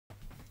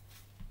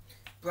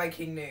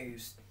Breaking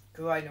news.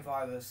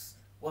 Coronavirus.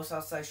 What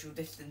are social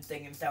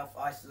distancing and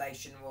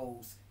self-isolation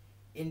rules?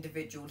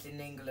 Individuals in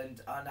England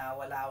are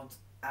now allowed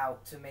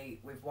out to meet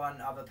with one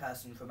other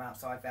person from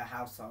outside their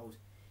household.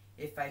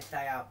 If they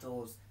stay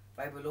outdoors,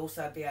 they will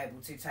also be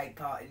able to take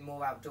part in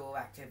more outdoor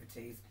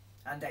activities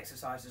and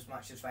exercise as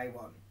much as they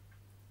want.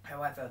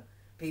 However,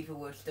 people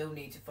will still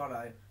need to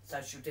follow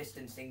social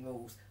distancing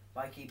rules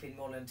by keeping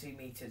more than 2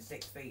 metres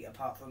 6 feet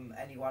apart from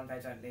anyone they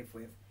don't live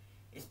with.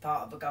 It's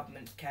part of the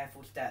government's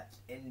careful steps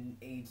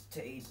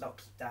to ease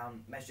lockdown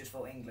measures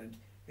for England.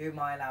 Who am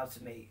I allowed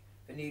to meet?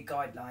 The new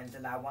guidelines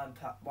allow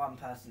one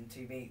person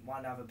to meet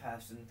one other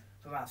person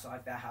from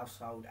outside their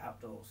household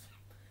outdoors,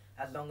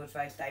 as long as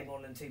they stay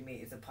more than 2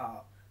 metres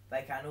apart.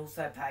 They can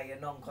also play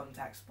a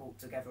non-contact sport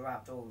together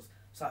outdoors,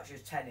 such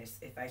as tennis,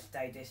 if they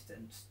stay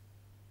distant.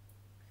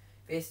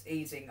 This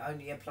easing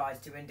only applies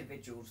to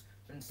individuals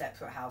from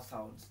separate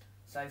households.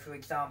 So, for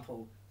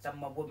example,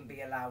 someone wouldn't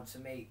be allowed to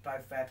meet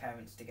both their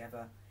parents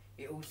together.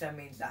 It also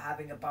means that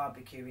having a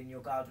barbecue in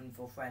your garden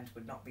for friends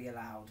would not be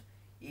allowed,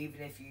 even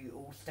if you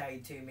all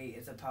stayed 2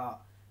 metres apart,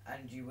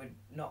 and you would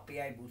not be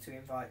able to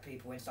invite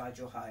people inside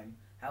your home.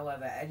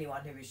 However,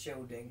 anyone who is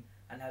shielding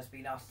and has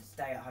been asked to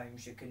stay at home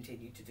should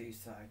continue to do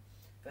so.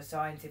 The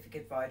Scientific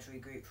Advisory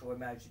Group for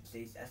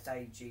Emergencies,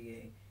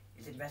 SAGE,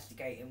 is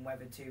investigating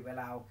whether to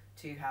allow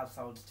two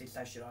households to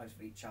socialise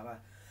with each other,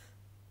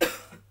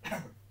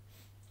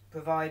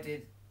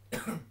 provided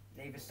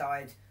neither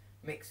side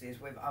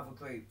mixes with other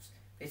groups.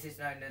 This is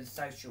known as a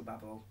social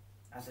bubble.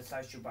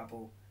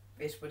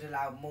 This would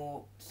allow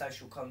more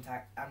social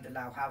contact and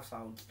allow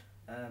households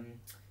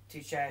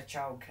to share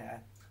childcare,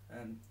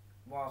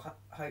 while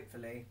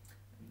hopefully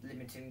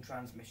limiting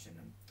transmission.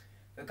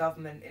 The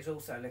government is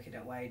also looking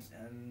at ways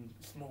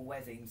small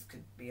weddings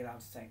could be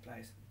allowed to take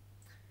place.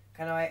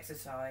 Can I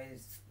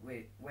exercise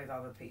with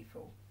other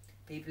people?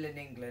 People in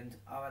England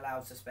are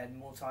allowed to spend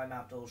more time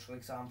outdoors, for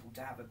example,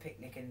 to have a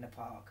picnic in the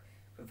park,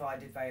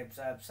 provided they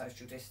observe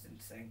social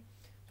distancing.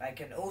 They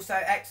can also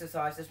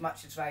exercise as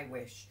much as they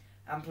wish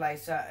and play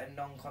certain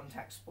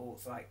non-contact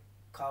sports like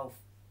golf,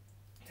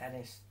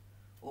 tennis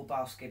or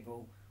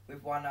basketball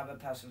with one other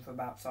person from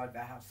outside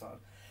their household.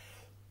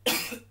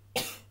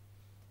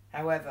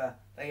 However,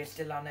 they are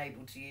still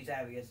unable to use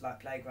areas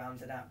like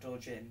playgrounds and outdoor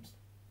gyms,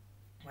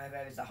 where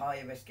there is a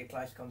higher risk of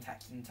close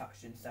contact and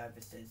touching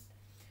surfaces.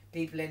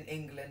 People in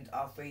England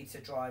are free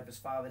to drive as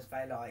far as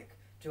they like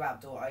to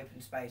outdoor open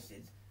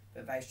spaces,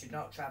 but they should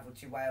not travel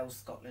to Wales,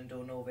 Scotland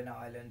or Northern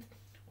Ireland,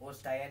 or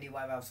stay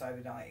anywhere else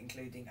overnight,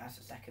 including as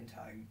a second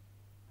home.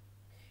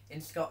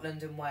 In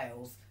Scotland and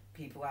Wales,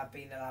 people have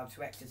been allowed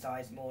to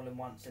exercise more than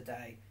once a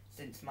day.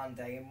 Since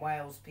Monday, in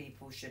Wales,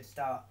 people should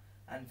start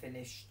and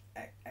finish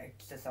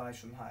exercise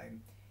from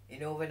home.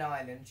 In Northern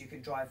Ireland, you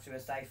can drive to a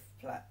safe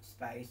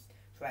space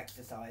for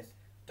exercise.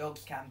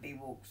 Dogs can be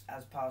walked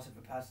as part of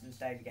a person's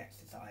daily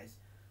exercise.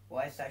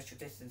 Why is social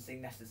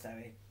distancing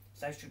necessary?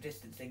 Social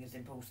distancing is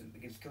important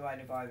because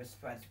coronavirus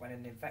spreads when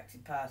an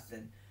infected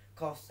person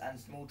coughs and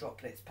small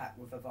droplets packed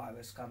with a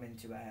virus come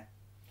into air.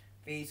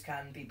 These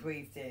can be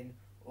breathed in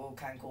or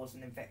can cause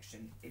an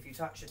infection. If you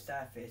touch a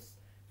surface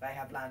they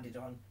have landed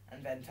on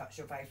and then touch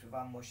your face with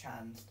unwashed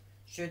hands,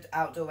 should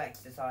outdoor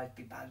exercise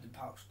be banned and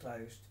parks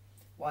closed?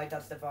 Why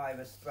does the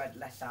virus spread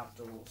less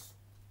outdoors?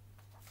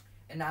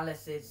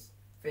 Analysis.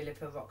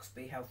 Philippa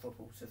Roxby, health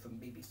reporter from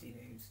BBC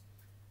News.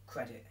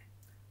 Credit.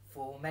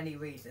 For many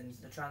reasons,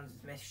 the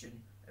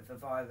transmission of the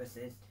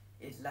viruses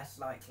is less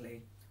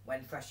likely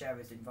when fresh air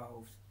is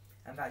involved,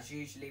 and that's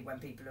usually when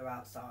people are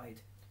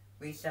outside.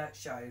 Research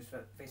shows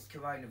that this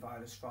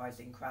coronavirus thrives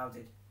in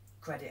crowded.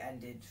 Credit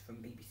ended from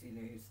BBC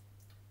News.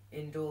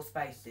 Indoor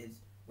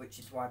spaces, which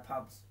is why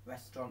pubs,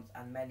 restaurants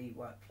and many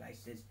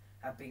workplaces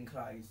have been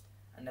closed,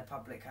 and the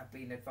public have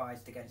been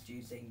advised against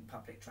using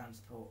public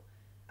transport.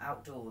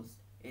 Outdoors,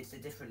 it's a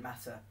different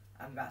matter,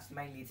 and that's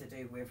mainly to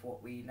do with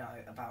what we know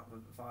about the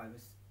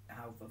virus,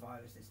 how the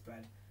virus is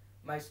spread.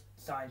 Most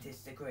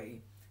scientists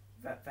agree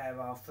that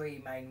there are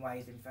three main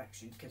ways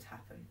infections could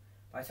happen: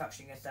 by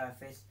touching a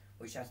surface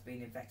which has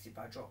been infected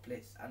by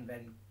droplets and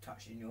then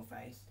touching your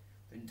face,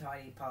 from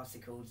tiny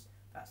particles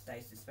that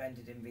stay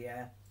suspended in the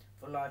air,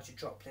 for larger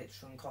droplets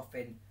from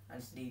coughing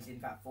and sneezing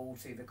that fall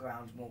to the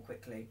ground more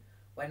quickly.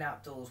 When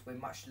outdoors, we're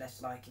much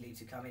less likely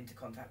to come into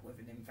contact with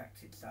an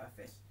infected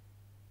surface,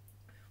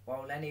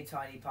 while any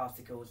tiny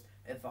particles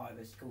of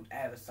virus called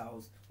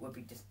aerosols will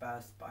be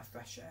dispersed by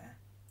fresh air.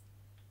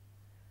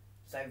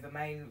 So the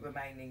main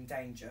remaining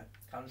danger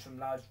comes from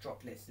large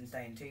droplets and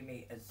staying 2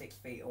 metres 6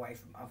 feet away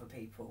from other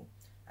people,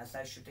 as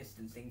social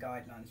distancing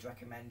guidelines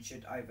recommend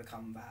should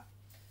overcome that.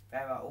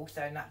 There are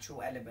also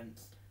natural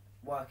elements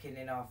working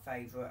in our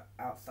favour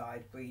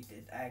outside: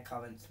 breezes, air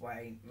currents,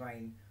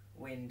 rain,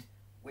 wind,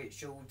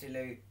 which all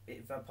dilute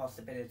the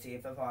possibility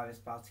of the virus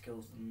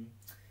particles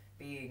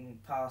being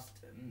passed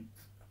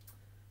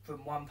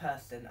from one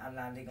person and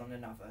landing on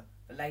another.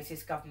 The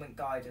latest government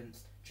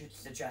guidance should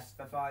suggest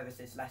the virus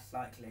is less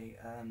likely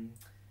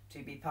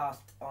to be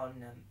passed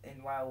on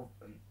in well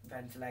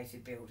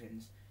ventilated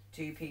buildings.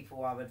 2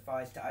 people are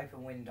advised to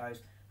open windows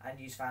and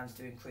use fans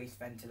to increase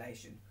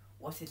ventilation.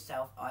 What is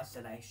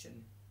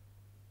self-isolation?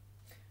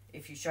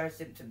 If you show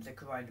symptoms of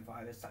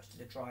coronavirus, such as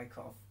a dry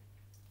cough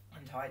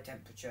and high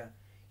temperature,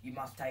 you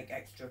must take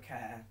extra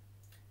care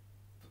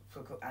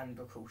and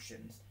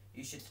precautions.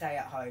 You should stay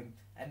at home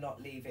and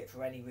not leave it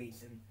for any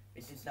reason.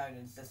 This is known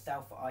as the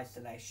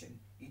self-isolation.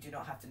 You do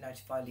not have to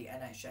notify the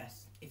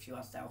NHS if you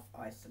are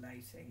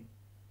self-isolating.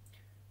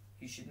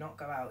 You should not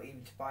go out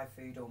even to buy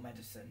food or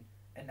medicine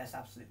unless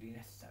absolutely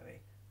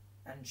necessary,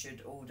 and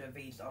should order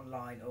these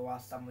online or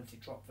ask someone to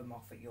drop them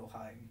off at your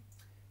home.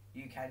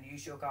 You can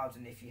use your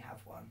garden if you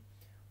have one.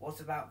 What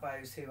about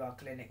those who are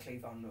clinically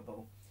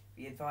vulnerable?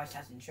 The advice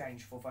hasn't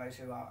changed for those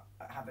who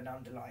have an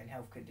underlying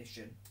health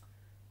condition,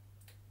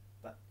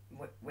 but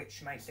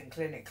which makes them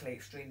clinically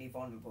extremely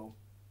vulnerable.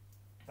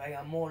 They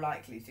are more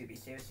likely to be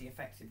seriously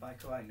affected by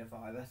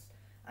coronavirus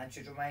and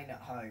should remain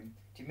at home.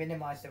 To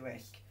minimise the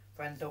risk,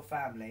 friends or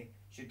family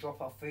should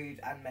drop off food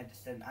and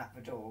medicine at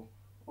the door,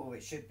 or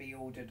it should be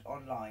ordered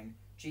online.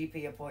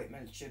 GP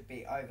appointments should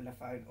be over the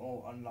phone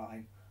or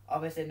online.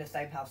 Others in the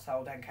same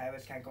household and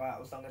carers can go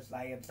out as long as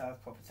they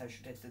observe proper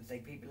social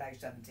distancing. People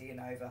aged 70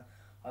 and over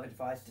are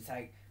advised to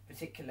take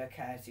particular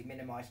care to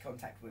minimise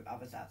contact with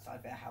others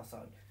outside their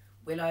household.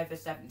 Will over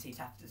 70s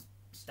have to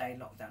stay in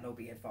lockdown or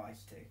be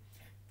advised to?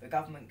 The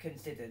government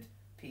considered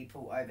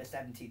people over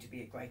 70 to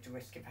be at greater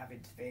risk of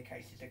having severe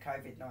cases of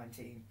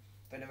COVID-19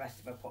 than the rest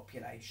of the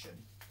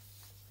population.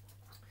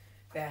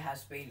 There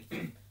has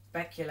been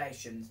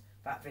speculations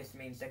that this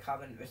means the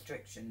current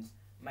restrictions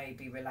may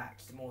be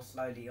relaxed more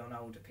slowly on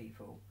older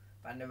people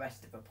than the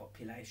rest of the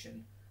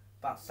population,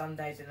 but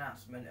Sunday's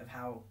announcement of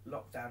how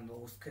lockdown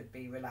rules could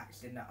be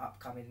relaxed in the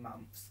upcoming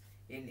months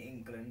in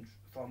England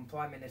from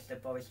Prime Minister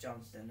Boris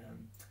Johnson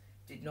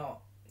did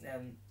not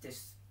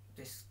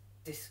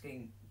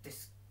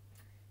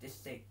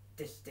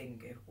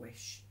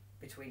distinguish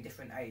between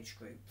different age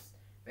groups.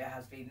 There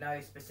has been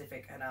no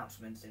specific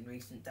announcements in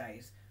recent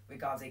days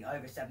regarding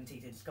over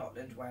 70s in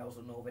Scotland, Wales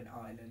or Northern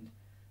Ireland.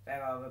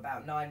 There are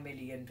about 9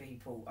 million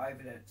people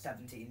over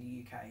 70 in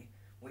the UK,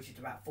 which is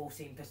about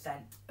 14%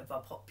 of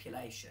our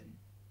population.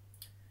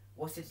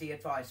 What is the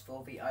advice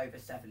for the over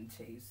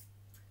 70s?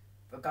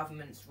 The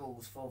government's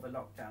rules for the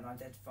lockdown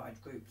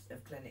identified groups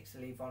of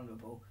clinically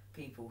vulnerable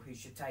people who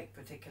should take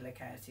particular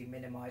care to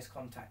minimise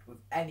contact with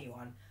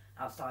anyone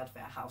outside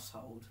their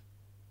household.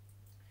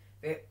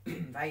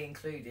 They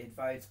included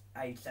those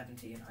aged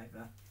 70 and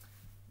over,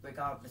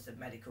 regardless of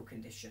medical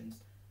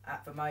conditions.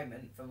 At the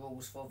moment, the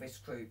rules for this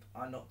group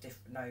are not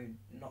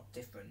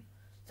different,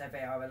 so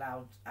they are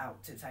allowed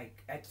out to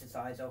take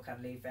exercise or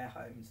can leave their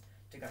homes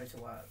to go to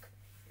work.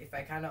 If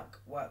they cannot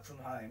work from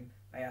home,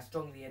 they are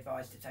strongly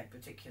advised to take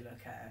particular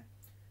care.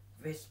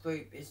 This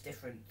group is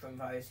different from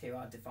those who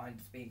are defined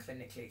as being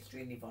clinically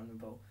extremely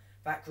vulnerable.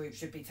 That group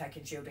should be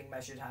taking shielding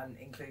measures and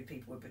include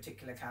people with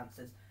particular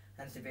cancers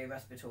and severe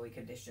respiratory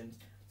conditions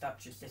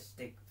such as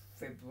cystic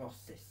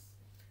fibrosis.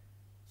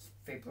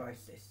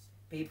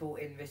 People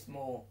in this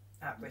more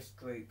at-risk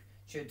group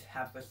should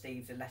have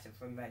received a letter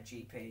from their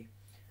GP,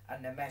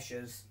 and the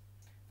measures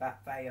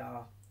that they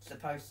are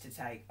supposed to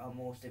take are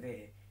more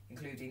severe,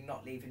 including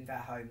not leaving their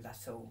homes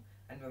at all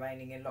and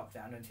remaining in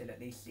lockdown until at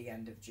least the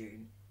end of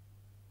June.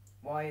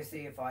 Why is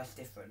the advice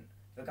different?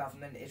 The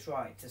government is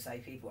right to say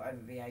people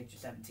over the age of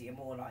 70 are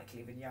more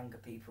likely than younger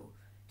people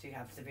to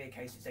have severe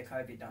cases of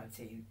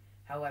COVID-19.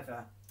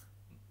 However,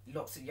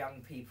 lots of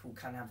young people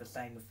can have the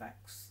same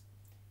effects.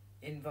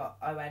 In the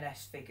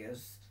ONS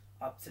figures,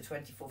 up to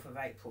 24th of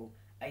April,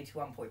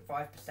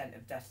 81.5%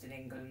 of deaths in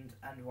England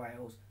and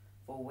Wales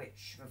for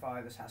which the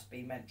virus has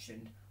been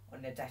mentioned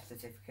on the death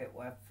certificate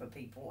were for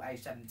people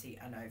aged 70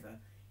 and over.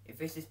 If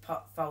this is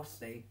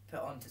falsely put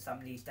onto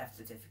somebody's death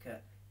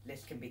certificate,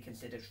 this can be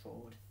considered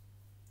fraud.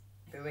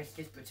 The risk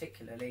is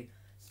particularly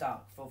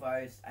stark for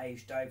those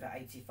aged over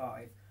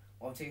 85,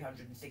 while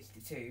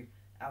 262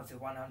 out of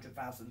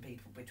 100,000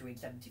 people between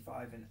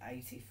 75 and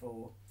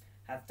 84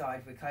 have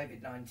died with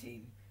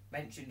COVID-19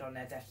 mentioned on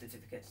their death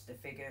certificates. The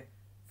figure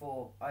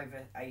for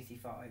over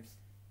 85s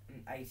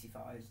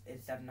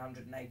is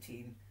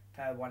 718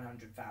 per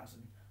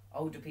 100,000.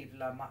 Older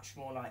people are much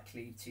more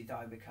likely to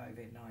die with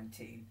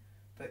COVID-19,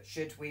 but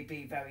should we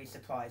be very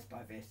surprised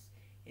by this?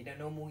 In a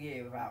normal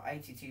year, about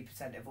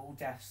 82% of all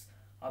deaths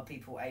are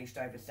people aged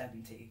over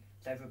 70,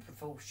 so the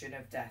proportion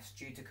of deaths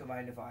due to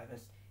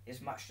coronavirus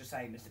is much the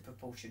same as the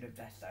proportion of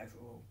deaths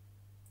overall.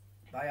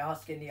 By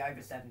asking the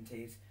over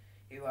 70s,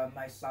 who are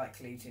most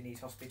likely to need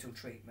hospital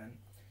treatment,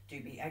 to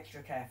be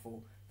extra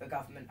careful, the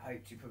government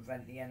hope to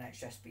prevent the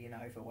NHS being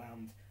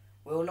overwhelmed.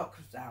 Will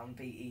lockdown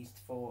be eased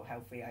for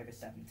healthy over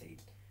 70s?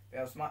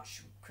 There was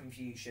much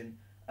confusion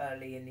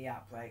early in the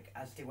outbreak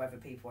as to whether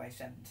people aged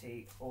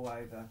 70 or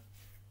over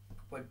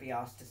would be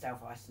asked to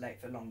self-isolate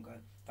for longer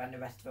than the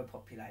rest of the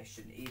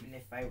population, even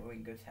if they were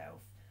in good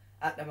health.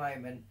 At the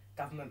moment,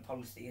 government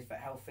policy is that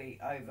healthy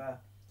over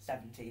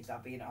 70s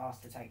are being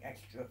asked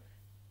to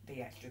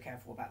be extra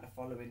careful about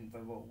following the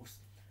rules,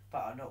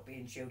 but are not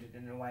being shielded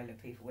in a way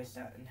that people with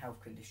certain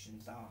health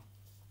conditions are.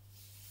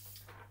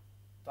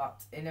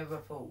 But in a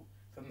report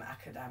from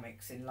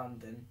academics in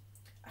London,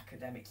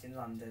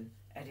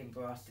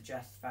 Edinburgh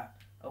suggests that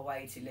a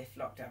way to lift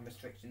lockdown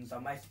restrictions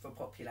on most of the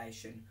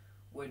population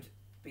would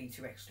be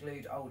to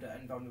exclude older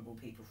and vulnerable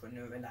people from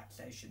the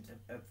relaxations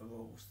of the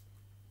rules.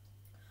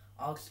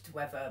 Asked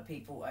whether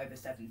people over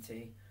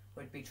 70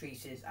 would be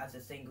treated as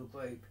a single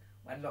group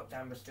when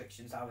lockdown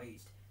restrictions are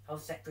eased,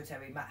 Health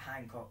Secretary Matt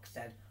Hancock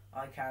said,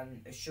 "I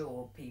can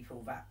assure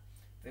people that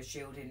the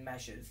shielding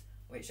measures,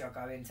 which are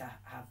going to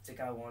have to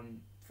go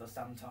on for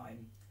some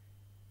time,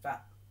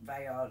 that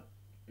they are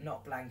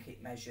not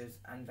blanket measures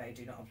and they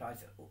do not apply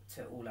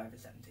to all over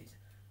 70s.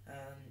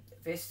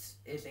 This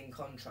is in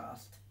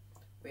contrast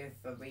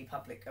with the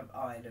Republic of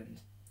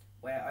Ireland,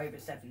 where over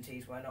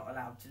 70s were not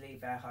allowed to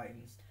leave their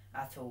homes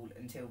at all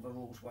until the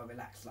rules were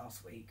relaxed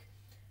last week.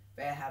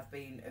 There have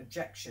been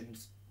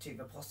objections to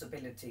the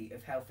possibility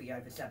of healthy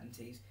over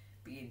 70s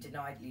being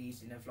denied the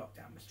easing of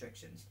lockdown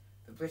restrictions.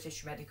 The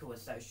British Medical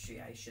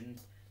Association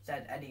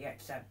said any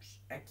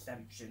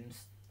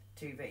exemptions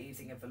to the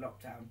easing of the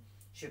lockdown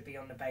should be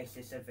on the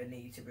basis of the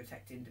need to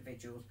protect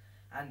individuals,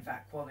 and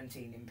that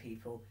quarantining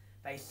people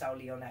based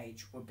solely on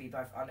age would be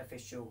both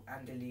unofficial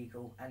and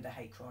illegal and a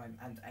hate crime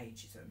and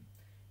ageism.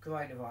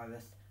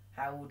 Coronavirus.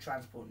 How will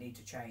transport need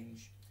to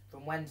change?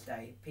 From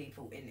Wednesday,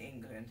 people in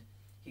England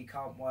who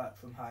can't work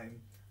from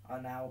home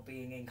are now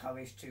being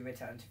encouraged to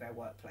return to their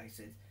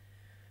workplaces.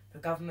 The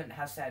government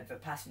has said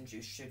that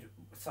passengers should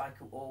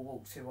cycle or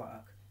walk to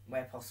work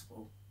where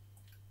possible.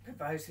 For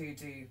those who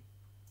do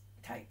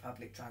take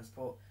public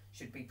transport,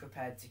 should be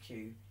prepared to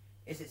queue.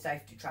 Is it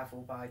safe to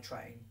travel by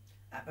train?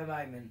 At the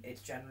moment,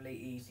 it's generally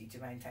easy to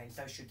maintain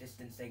social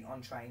distancing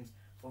on trains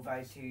for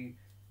those who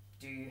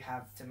do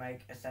have to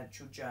make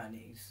essential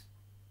journeys.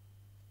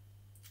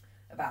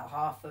 About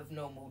half of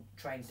normal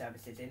train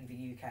services in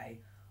the UK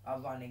are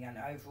running, and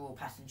overall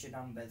passenger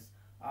numbers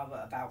are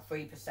at about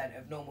 3%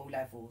 of normal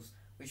levels,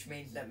 which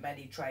means that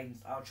many trains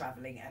are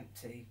travelling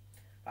empty.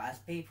 But as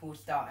people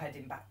start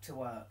heading back to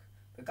work,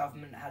 the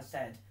government has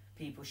said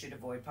people should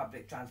avoid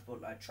public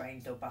transport like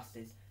trains or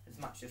buses as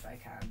much as they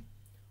can.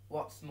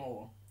 What's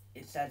more,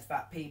 it says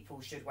that people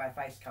should wear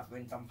face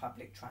coverings on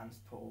public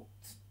transport.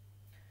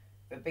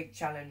 The big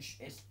challenge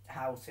is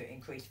how to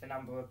increase the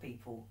number of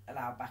people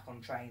allowed back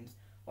on trains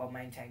while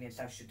maintaining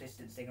social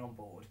distancing on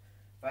board.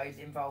 Those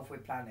involved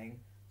with planning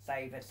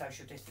say that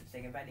social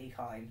distancing of any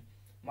kind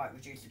might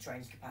reduce the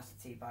train's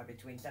capacity by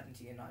between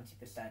 70 and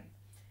 90%.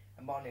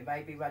 And while it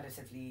may be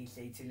relatively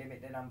easy to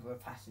limit the number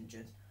of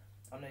passengers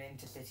on an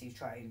intercity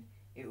train,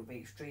 it will be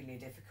extremely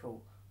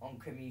difficult on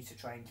commuter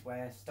trains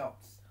where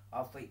stops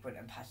are frequent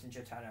and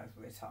passenger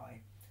turnover is high.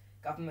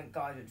 Government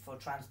guidance for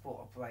transport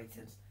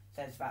operators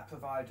says that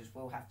providers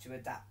will have to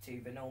adapt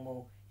to the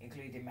normal,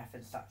 including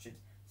methods such as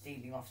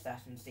sealing off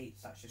certain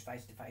seats such as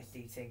face-to-face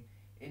seating,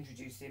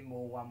 introducing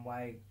more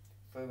one-way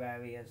through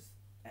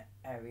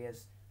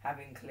areas,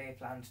 having clear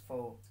plans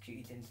for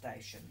queues in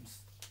stations.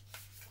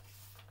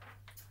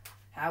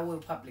 How will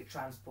public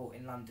transport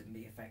in London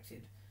be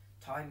affected?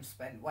 Time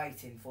spent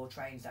waiting for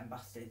trains and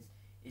buses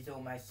is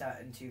almost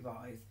certain to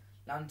rise.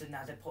 London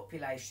has a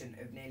population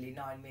of nearly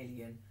 9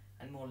 million,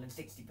 and more than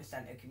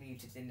 60% of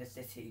commuters in the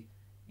city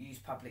use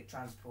public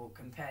transport,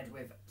 compared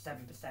with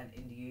 7%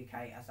 in the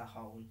UK as a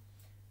whole.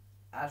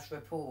 As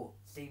report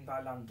seen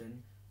by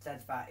London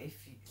says that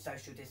if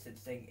social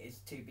distancing is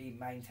to be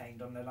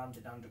maintained on the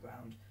London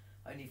Underground,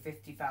 only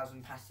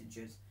 50,000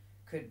 passengers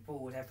could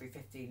board every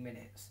 15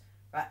 minutes.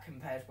 That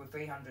compares with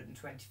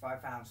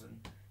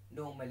 325,000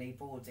 normally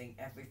boarding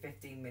every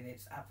 15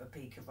 minutes at the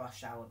peak of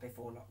rush hour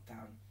before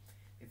lockdown.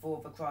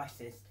 Before the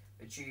crisis,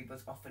 the tube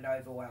was often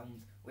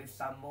overwhelmed, with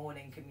some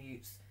morning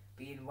commutes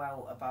being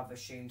well above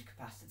assumed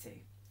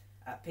capacity.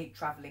 At peak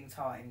travelling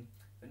time,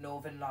 the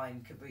Northern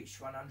Line could reach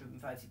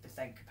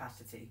 130%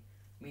 capacity,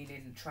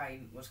 meaning the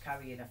train was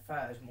carrying a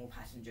third more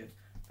passengers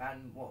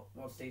than what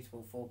was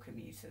suitable for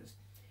commuters.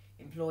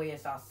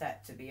 Employers are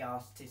set to be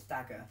asked to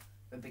stagger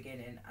the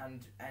beginning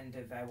and end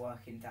of their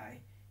working day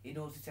in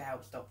order to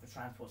help stop the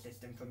transport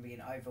system from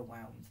being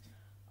overwhelmed.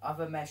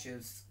 Other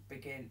measures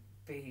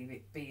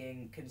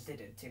being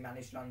considered to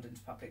manage London's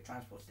public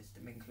transport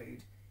system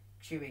include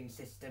queuing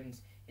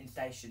systems in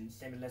stations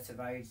similar to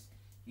those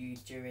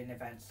used during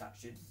events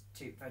such as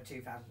the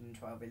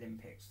 2012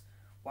 Olympics,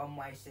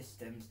 one-way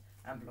systems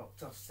and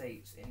blocked-off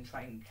seats in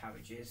train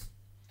carriages,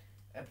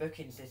 a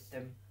booking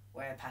system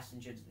where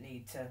passengers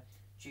need to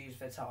choose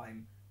the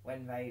time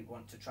when they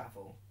want to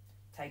travel.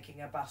 Taking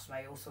a bus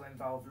may also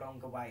involve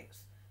longer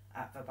waits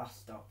at the bus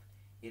stop.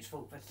 It's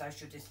thought that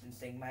social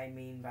distancing may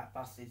mean that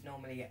buses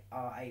normally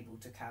are able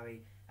to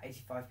carry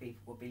 85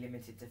 people will be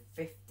limited to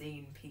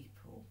 15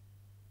 people.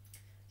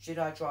 Should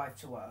I drive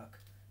to work?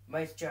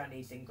 Most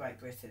journeys in Great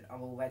Britain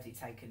are already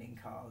taken in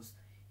cars.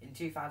 In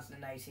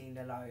 2018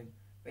 alone,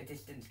 the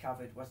distance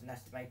covered was an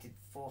estimated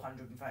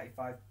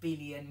 435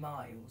 billion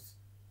miles.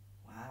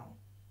 Wow.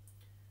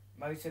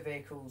 Motor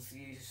vehicles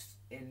used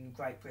in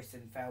Great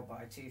Britain fell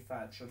by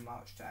 2/3 from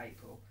March to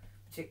April,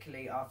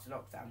 particularly after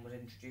lockdown was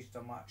introduced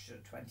on March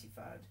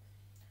 23rd.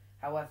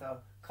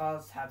 However,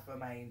 cars have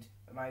remained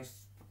the most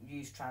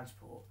used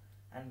transport,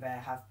 and there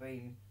have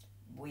been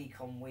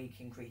week-on-week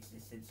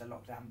increases since the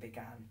lockdown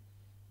began.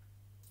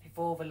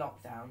 Before the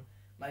lockdown,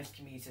 most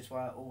commuters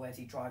were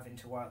already driving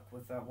to work,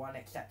 with one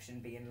exception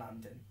being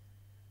London.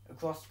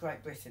 Across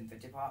Great Britain, the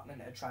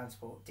Department of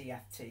Transport,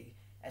 DfT,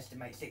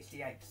 estimates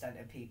 68%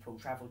 of people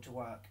travel to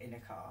work in a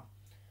car,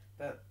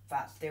 but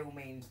that still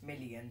means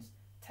millions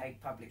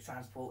take public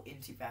transport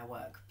into their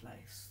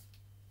workplace.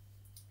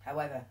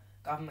 However,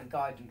 government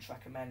guidance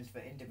recommends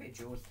that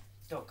individuals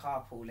stop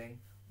carpooling,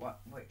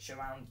 which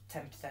around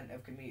 10%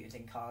 of commuters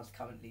in cars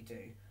currently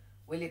do.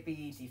 Will it be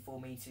easy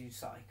for me to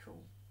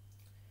cycle?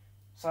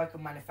 Cycle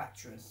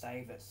manufacturers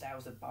say that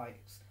sales of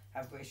bikes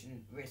have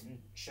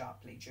risen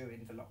sharply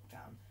during the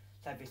lockdown,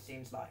 so this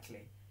seems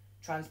likely.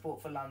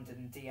 Transport for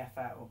London,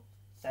 DFL,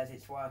 says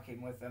it's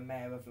working with the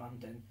Mayor of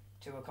London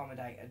to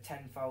accommodate a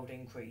tenfold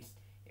increase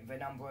in the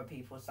number of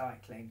people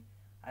cycling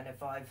and a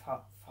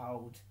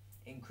fivefold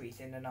increase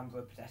in the number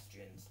of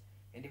pedestrians.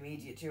 An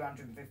immediate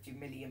 £250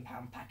 million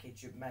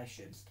package of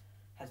measures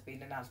has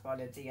been announced by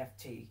the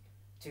DfT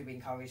to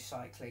encourage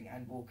cycling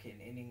and walking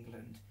in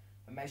England.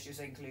 The measures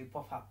include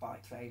pop-up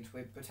bike lanes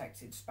with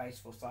protected space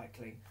for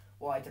cycling,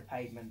 wider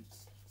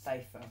pavements,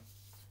 safer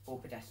for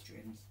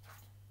pedestrians,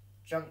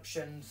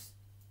 junctions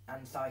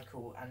and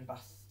cycle and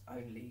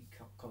bus-only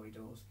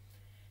corridors,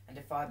 and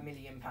a £5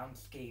 million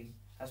scheme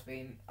has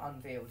been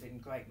unveiled in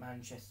Greater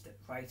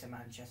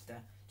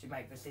Manchester to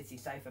make the city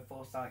safer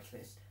for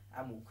cyclists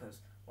and walkers,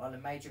 while a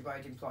major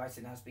road in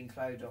Brighton has been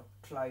closed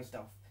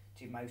off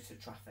to motor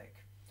traffic.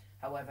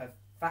 However,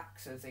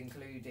 factors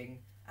including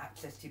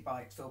access to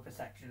bikes or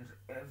perceptions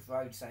of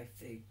road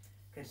safety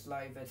could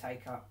slow the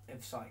take-up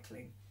of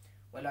cycling.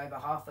 Well over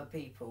half the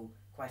people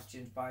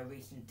questioned by a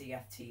recent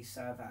DfT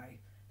survey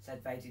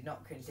said they did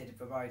not consider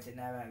the roads in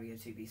their area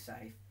to be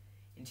safe.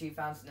 In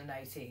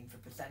 2018, the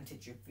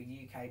percentage of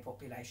the UK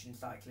population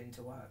cycling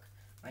to work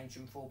ranged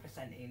from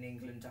 4% in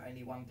England to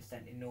only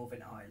 1% in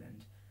Northern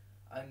Ireland.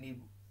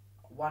 Only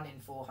 1 in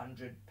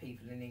 400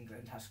 people in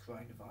England has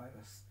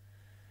coronavirus.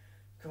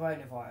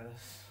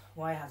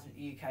 Why hasn't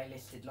the UK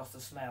listed loss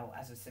of smell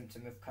as a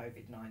symptom of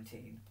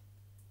COVID-19?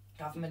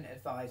 Government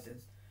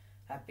advisors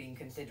have been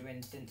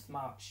considering since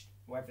March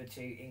whether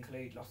to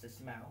include loss of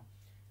smell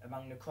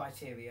among the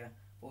criteria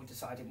for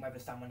deciding whether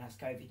someone has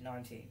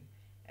COVID-19.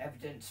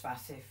 Evidence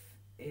that if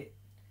it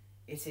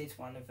is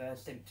one of the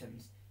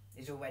symptoms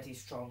is already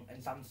strong,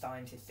 and some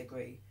scientists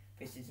agree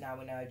this is now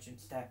an urgent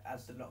step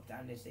as the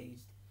lockdown is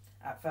eased.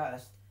 At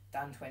first,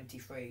 Dan,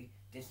 23,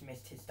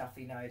 dismissed his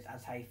stuffy nose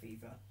as hay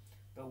fever,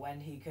 but when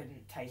he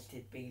couldn't taste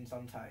his beans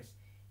on toast,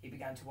 he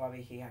began to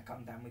worry he had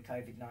come down with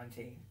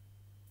COVID-19.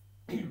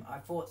 I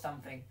thought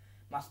something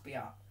must be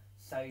up,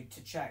 so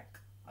to check,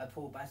 I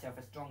poured myself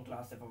a strong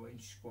glass of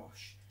orange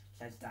squash,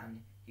 says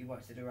Dan, who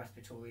works as a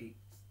respiratory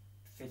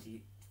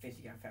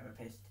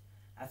physiotherapist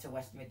at a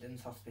West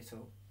Midlands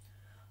hospital.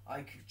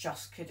 I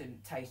just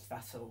couldn't taste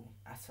that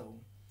at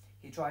all.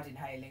 He tried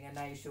inhaling a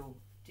nasal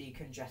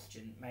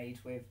decongestion made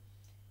with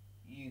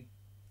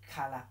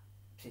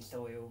eucalyptus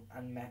oil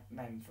and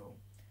menthol,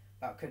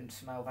 but couldn't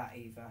smell that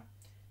either.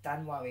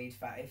 Dan worried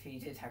that if he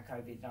did have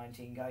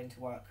COVID-19, going to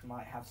work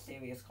might have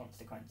serious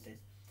consequences.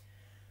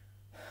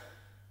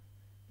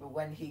 But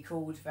when he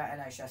called the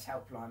NHS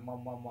helpline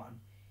 111,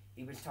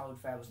 he was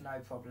told there was no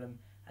problem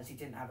as he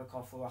didn't have a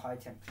cough or a high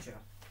temperature.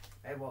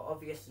 They were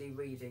obviously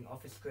reading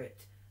off a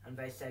script and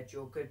they said,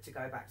 "You're good to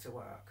go back to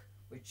work,"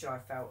 which I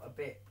felt a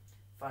bit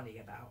funny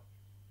about.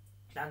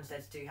 Dan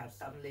says to have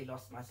suddenly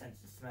lost my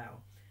sense of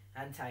smell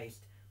and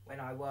taste when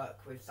I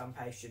work with some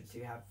patients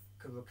who have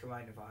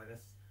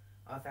coronavirus.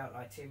 I felt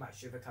like too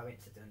much of a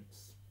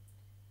coincidence.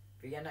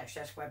 The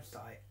NHS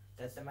website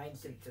says the main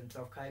symptoms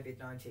of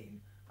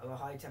COVID-19 are a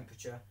high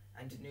temperature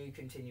and a new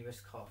continuous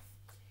cough.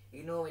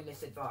 Ignoring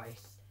this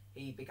advice,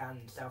 he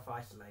began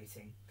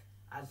self-isolating,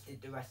 as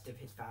did the rest of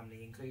his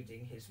family,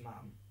 including his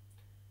mum,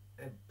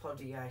 a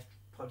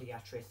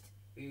podiatrist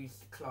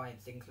whose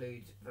clients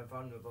include the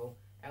vulnerable,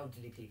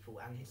 elderly people,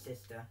 and his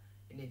sister,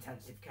 an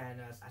intensive care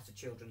nurse at a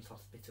children's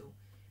hospital.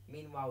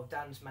 Meanwhile,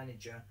 Dan's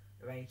manager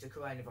arranged a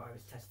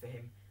coronavirus test for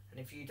him, and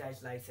a few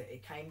days later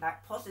it came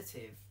back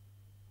positive.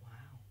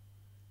 Wow.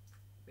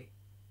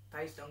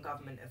 Based on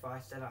government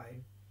advice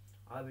alone,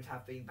 I would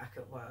have been back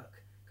at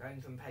work,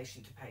 going from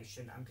patient to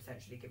patient and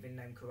potentially giving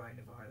them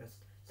coronavirus,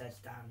 says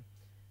Dan.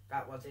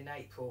 That was in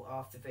April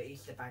after the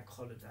Easter bank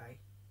holiday.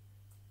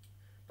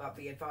 But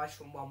the advice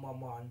from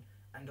 111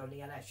 and on the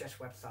NHS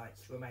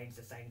websites remains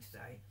the same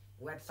today.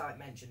 The website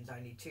mentions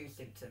only two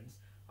symptoms,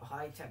 a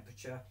high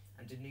temperature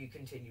and a new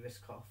continuous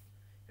cough.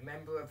 A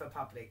member of the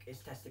public is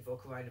tested for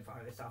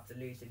coronavirus after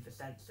losing the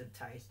sense of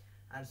taste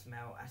and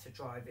smell at a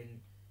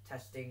drive-in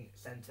testing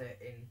centre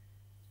in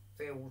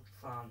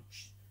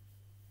Villefranche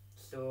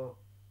sur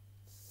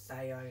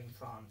Saône,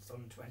 France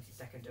on the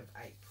 22nd of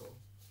April.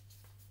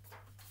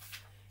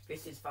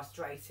 This is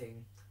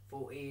frustrating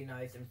for ear,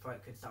 nose and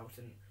throat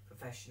consultant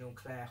professional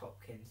Claire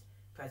Hopkins,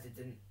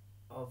 president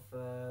of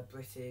the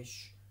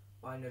British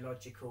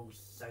Rhinological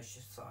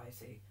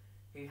Society,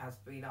 who has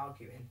been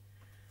arguing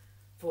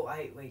for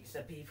 8 weeks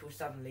that people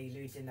suddenly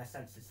losing their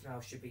sense of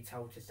smell should be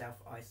told to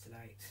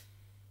self-isolate.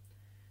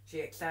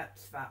 She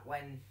accepts that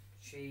when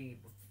she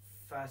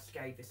first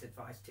gave this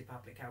advice to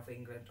Public Health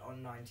England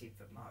on 19th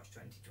of March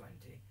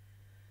 2020,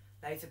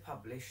 later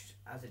published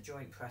as a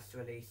joint press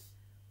release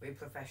with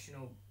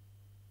professional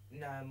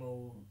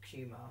Nirmal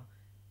Kumar,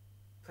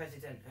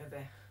 president of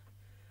a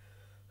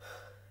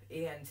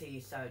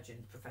ENT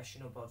surgeon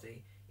professional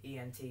body,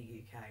 ENT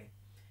UK,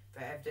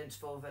 the evidence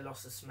for the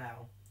loss of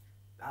smell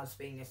as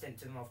being a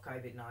symptom of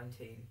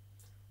COVID-19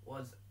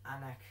 was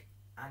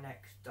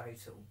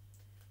anecdotal,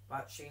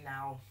 but she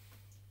now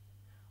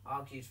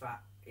argues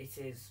that it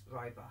is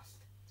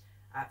robust.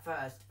 At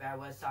first, there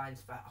were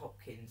signs that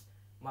Hopkins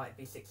might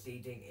be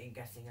succeeding in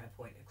getting her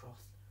point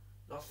across.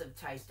 Loss of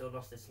taste or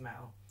loss of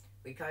smell.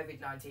 With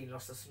COVID-19,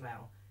 loss of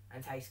smell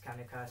and taste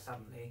can occur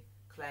suddenly,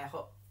 Claire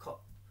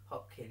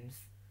Hopkins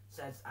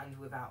says, and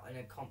without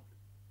an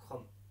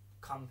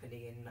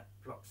accompanying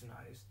blocked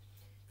nose.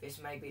 This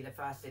may be the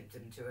first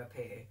symptom to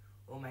appear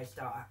or may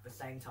start at the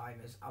same time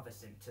as other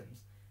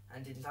symptoms,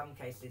 and in some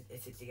cases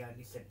it is the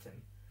only symptom.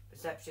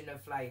 Perception of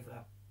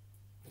flavour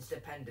is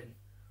dependent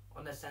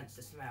on the sense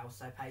of smell,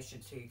 so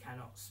patients who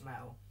cannot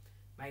smell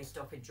may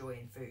stop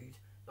enjoying food.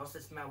 Loss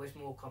of smell is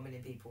more common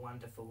in people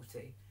under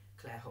 40,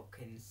 Claire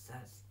Hopkins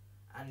says,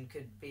 and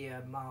could be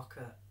a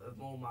marker of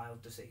more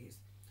mild disease.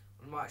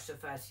 On March the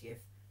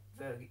 30th,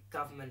 the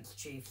government's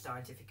chief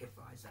scientific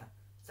advisor,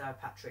 Sir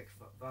Patrick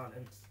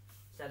Vallance,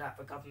 said at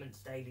the government's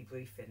daily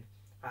briefing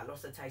that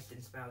loss of taste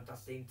and smell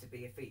does seem to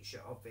be a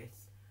feature of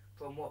this,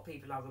 from what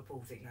people are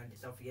reporting, and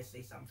it's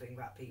obviously something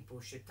that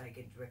people should take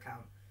into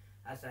account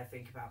as they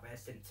think about their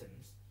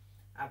symptoms.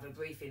 At the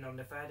briefing on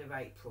the 3rd of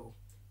April,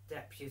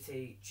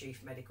 Deputy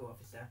Chief Medical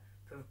Officer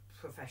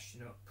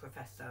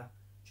Professor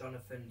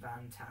Jonathan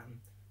Van Tam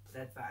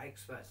said that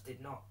experts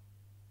did not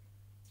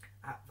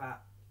at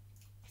that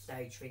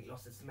stage think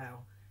loss of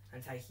smell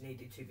and taste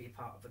needed to be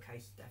part of the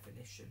case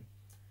definition.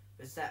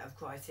 The set of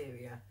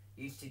criteria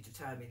used to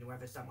determine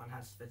whether someone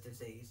has the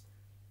disease,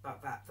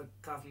 but that the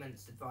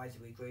government's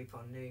advisory group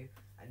on new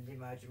and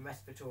emerging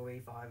respiratory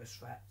virus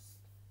threats,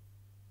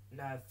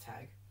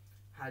 NERVTAG,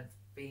 had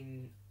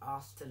been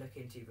asked to look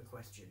into the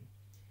question.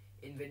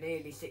 In the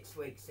nearly 6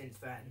 weeks since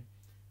then,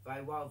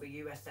 though, while the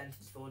US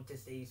Centers for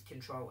Disease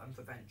Control and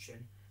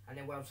Prevention and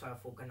the World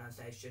Health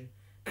Organization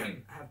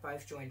have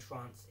both joined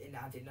France in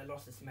adding a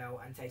loss of smell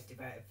and taste to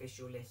their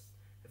official list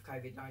of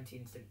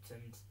COVID-19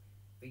 symptoms,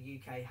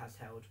 the UK has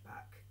held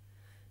back.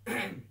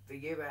 The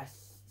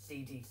US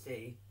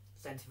CDC,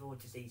 Centre for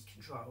Disease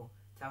Control,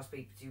 tells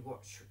people to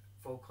watch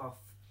for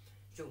cough,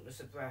 shortness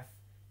of breath,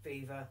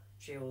 fever,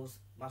 chills,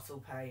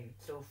 muscle pain,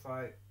 sore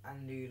throat,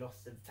 and new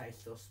loss of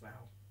taste or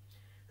smell.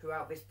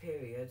 Throughout this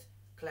period,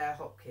 Claire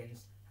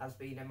Hopkins has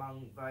been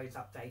among those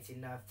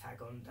updating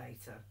NERVTAG on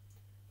data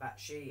that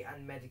she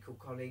and medical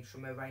colleagues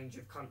from a range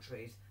of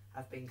countries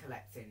have been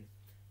collecting.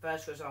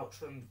 First results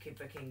from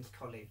the King's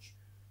College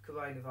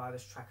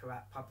Coronavirus Tracker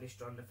app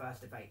published on the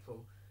 1st of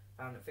April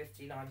found that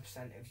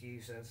 59% of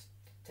users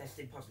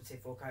tested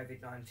positive for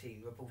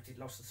COVID-19 reported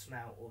loss of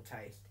smell or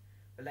taste.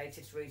 The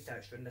latest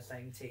research from the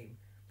same team,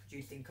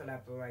 produced in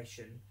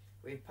collaboration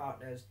with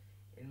partners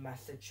in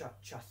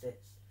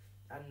Massachusetts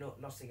and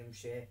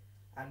Nottinghamshire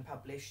and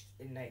published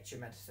in Nature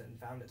Medicine,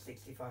 found that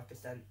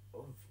 65%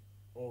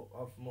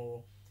 of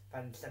more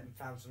than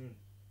 7,000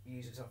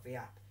 users of the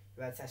app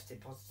who had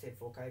tested positive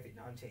for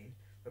COVID-19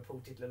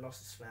 reported the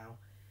loss of smell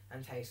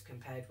and taste,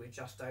 compared with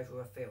just over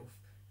a fifth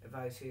of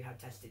those who had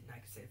tested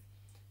negative.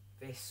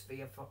 This,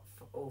 the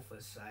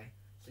authors say,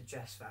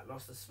 suggests that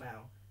loss of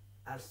smell,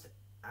 as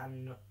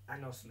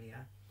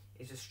anosmia,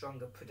 is a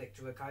stronger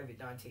predictor of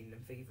COVID-19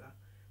 than fever.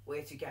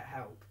 Where to get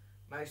help?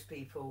 Most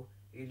people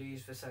who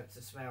lose the sense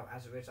of smell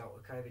as a result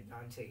of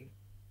COVID-19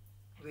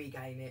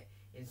 regain it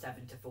in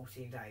 7 to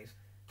 14 days,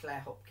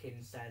 Claire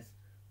Hopkins says,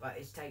 but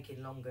it's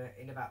taking longer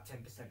in about 10%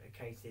 of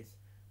cases.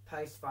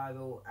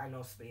 Post-viral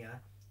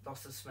anosmia,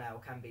 loss of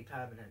smell, can be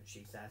permanent,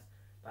 she says,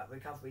 but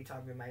recovery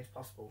time remains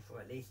possible for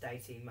at least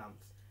 18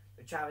 months.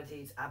 The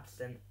charities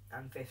Absent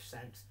and Fifth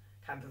Sense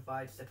can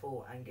provide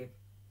support and give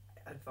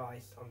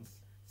advice on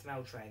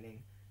smell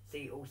training.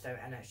 See also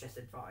NHS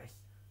advice,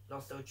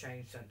 lost or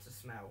changed sense of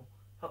smell.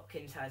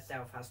 Hopkins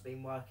herself has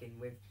been working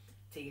with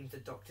teams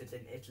of doctors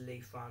in Italy,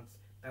 France,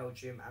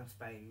 Belgium and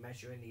Spain,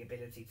 measuring the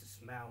ability to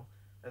smell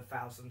of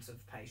thousands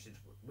of patients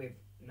with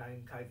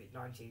known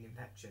COVID-19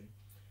 infection,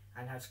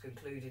 and has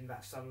concluded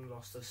that some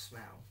loss of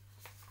smell,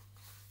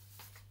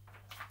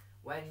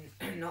 when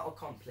not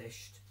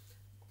accomplished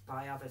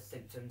by other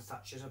symptoms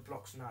such as a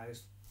blocked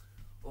nose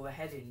or a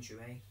head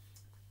injury,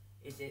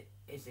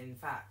 is in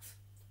fact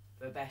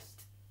the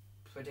best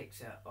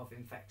predictor of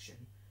infection.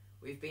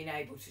 We've been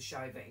able to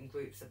show that in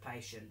groups of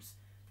patients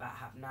that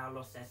have now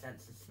lost their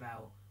sense of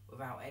smell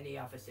without any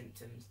other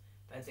symptoms,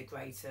 there's a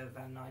greater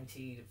than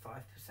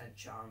 95%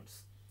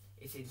 chance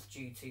it is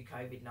due to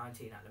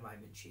COVID-19 at the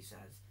moment, she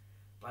says.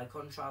 By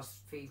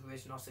contrast, fever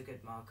is not a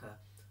good marker,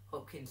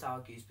 Hopkins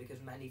argues,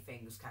 because many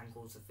things can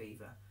cause a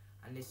fever,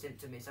 and this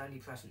symptom is only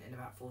present in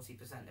about 40%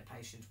 of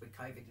patients with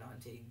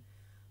COVID-19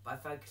 By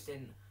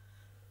focusing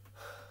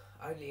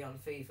only on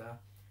fever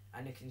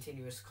and a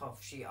continuous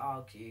cough, she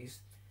argues,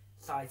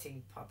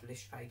 citing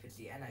published papers,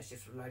 the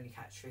NHS will only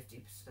catch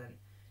 50%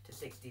 to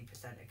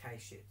 60% of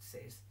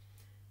cases.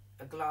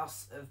 A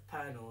glass of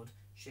Pernod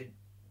should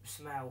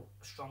smell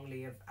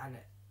strongly of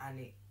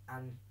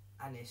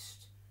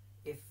anise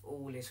if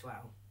all is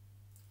well.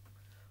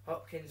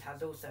 Hopkins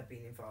has also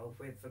been involved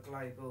with the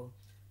Global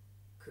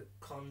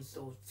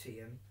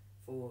Consortium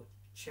for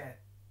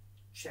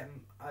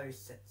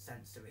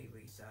Chemosensory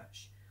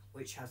Research,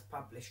 which has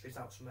published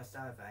results from a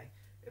survey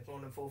of more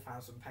than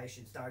 4,000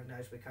 patients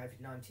diagnosed with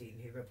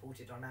COVID-19 who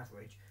reported on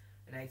average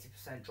an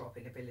 80% drop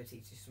in ability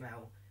to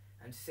smell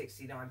and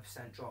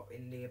 69% drop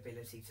in the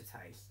ability to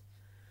taste.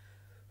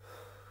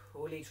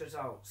 All these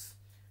results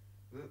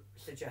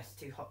suggest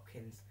to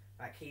Hopkins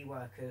that key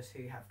workers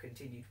who have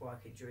continued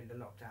working during the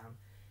lockdown,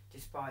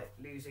 despite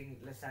losing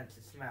the sense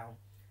of smell,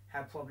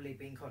 have probably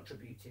been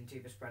contributing to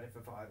the spread of the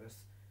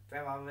virus.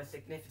 There are a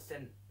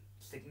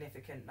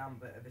significant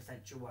number of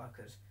essential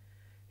workers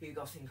who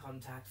got in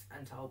contact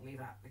and told me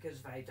that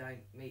because they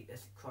don't meet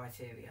this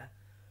criteria,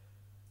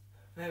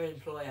 their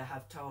employer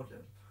have told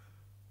them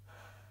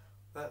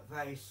that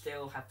they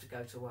still have to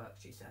go to work,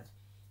 she said.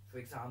 For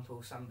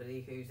example,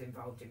 somebody who's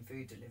involved in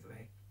food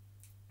delivery,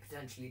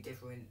 potentially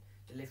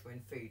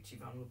delivering food to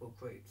vulnerable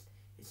groups,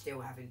 is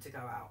still having to go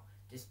out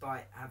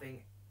despite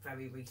having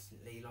very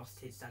recently lost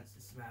his sense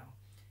of smell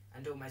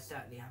and almost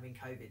certainly having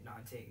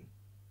COVID-19.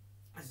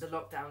 As the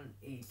lockdown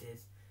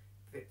eases,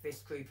 this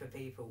group of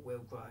people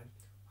will grow.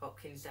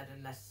 Hopkins said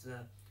unless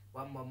the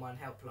 111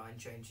 helpline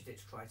changes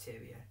its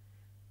criteria,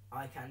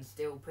 I can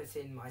still put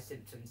in my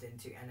symptoms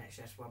into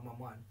NHS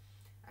 111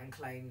 and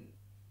claim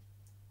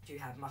to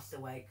have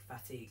muscle-ache,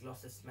 fatigue,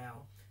 loss of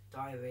smell,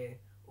 diarrhoea,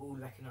 all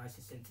recognised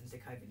as symptoms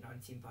of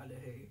COVID-19 by the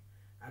WHO,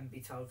 and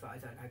be told that I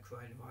don't have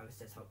coronavirus,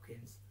 says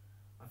Hopkins.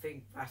 I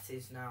think that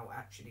is now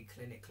actually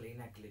clinically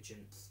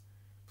negligence.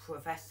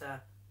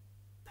 Professor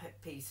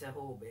Peter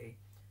Horby,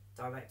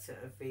 director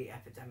of the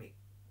Epidemic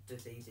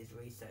Diseases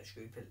Research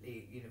Group at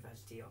the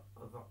University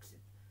of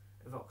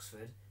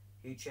Oxford,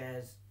 who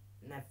chairs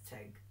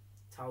NEVTEG,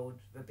 told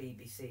the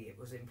BBC it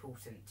was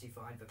important to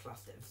find the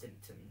cluster of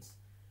symptoms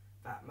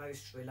that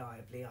most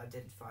reliably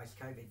identifies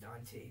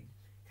COVID-19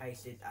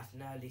 cases at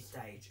an early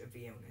stage of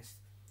the illness,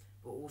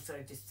 but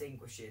also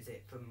distinguishes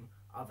it from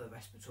other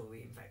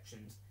respiratory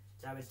infections,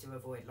 so as to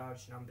avoid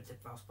large numbers of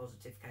false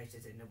positive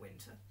cases in the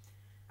winter.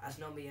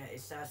 Anosmia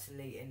is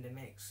certainly in the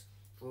mix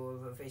for a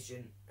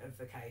revision of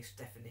the case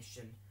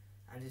definition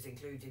and is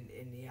included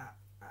in the app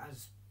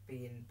as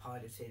being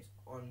piloted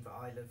on the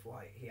Isle of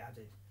Wight, he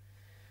added.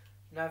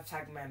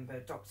 NEVTAG member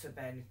Dr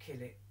Ben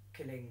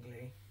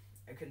Killingley,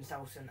 a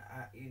consultant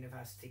at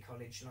University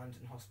College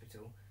London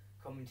Hospital,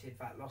 commented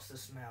that loss of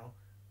smell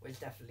was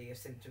definitely a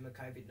symptom of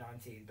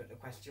COVID-19, but the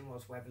question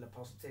was whether the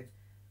positive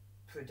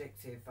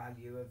predictive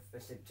value of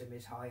the symptom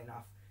is high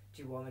enough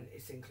to warrant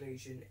its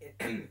inclusion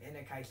in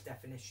a case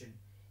definition.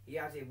 He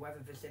added whether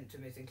the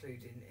symptom is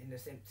included in the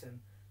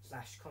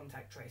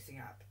symptom/contact tracing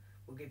app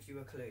will give you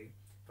a clue,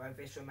 though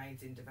this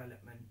remains in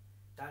development.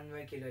 Dan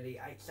regularly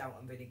ate salt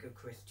and vinegar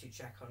crisps to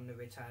check on the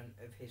return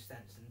of his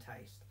sense and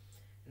taste.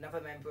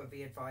 Another member of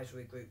the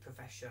advisory group,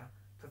 Professor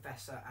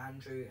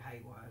Andrew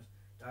Hayward,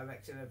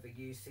 director of the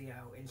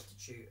UCL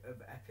Institute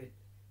of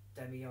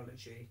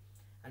Epidemiology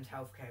and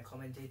Healthcare,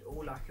 commented,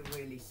 all I can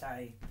really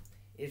say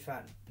is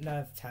that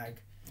NEVTAG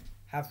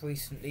have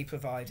recently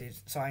provided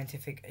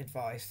scientific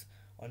advice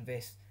on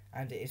this,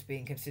 and it is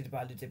being considered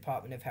by the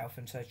Department of Health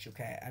and Social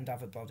Care and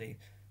other bodies,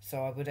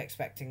 so I would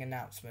expect an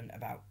announcement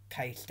about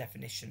case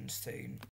definitions soon.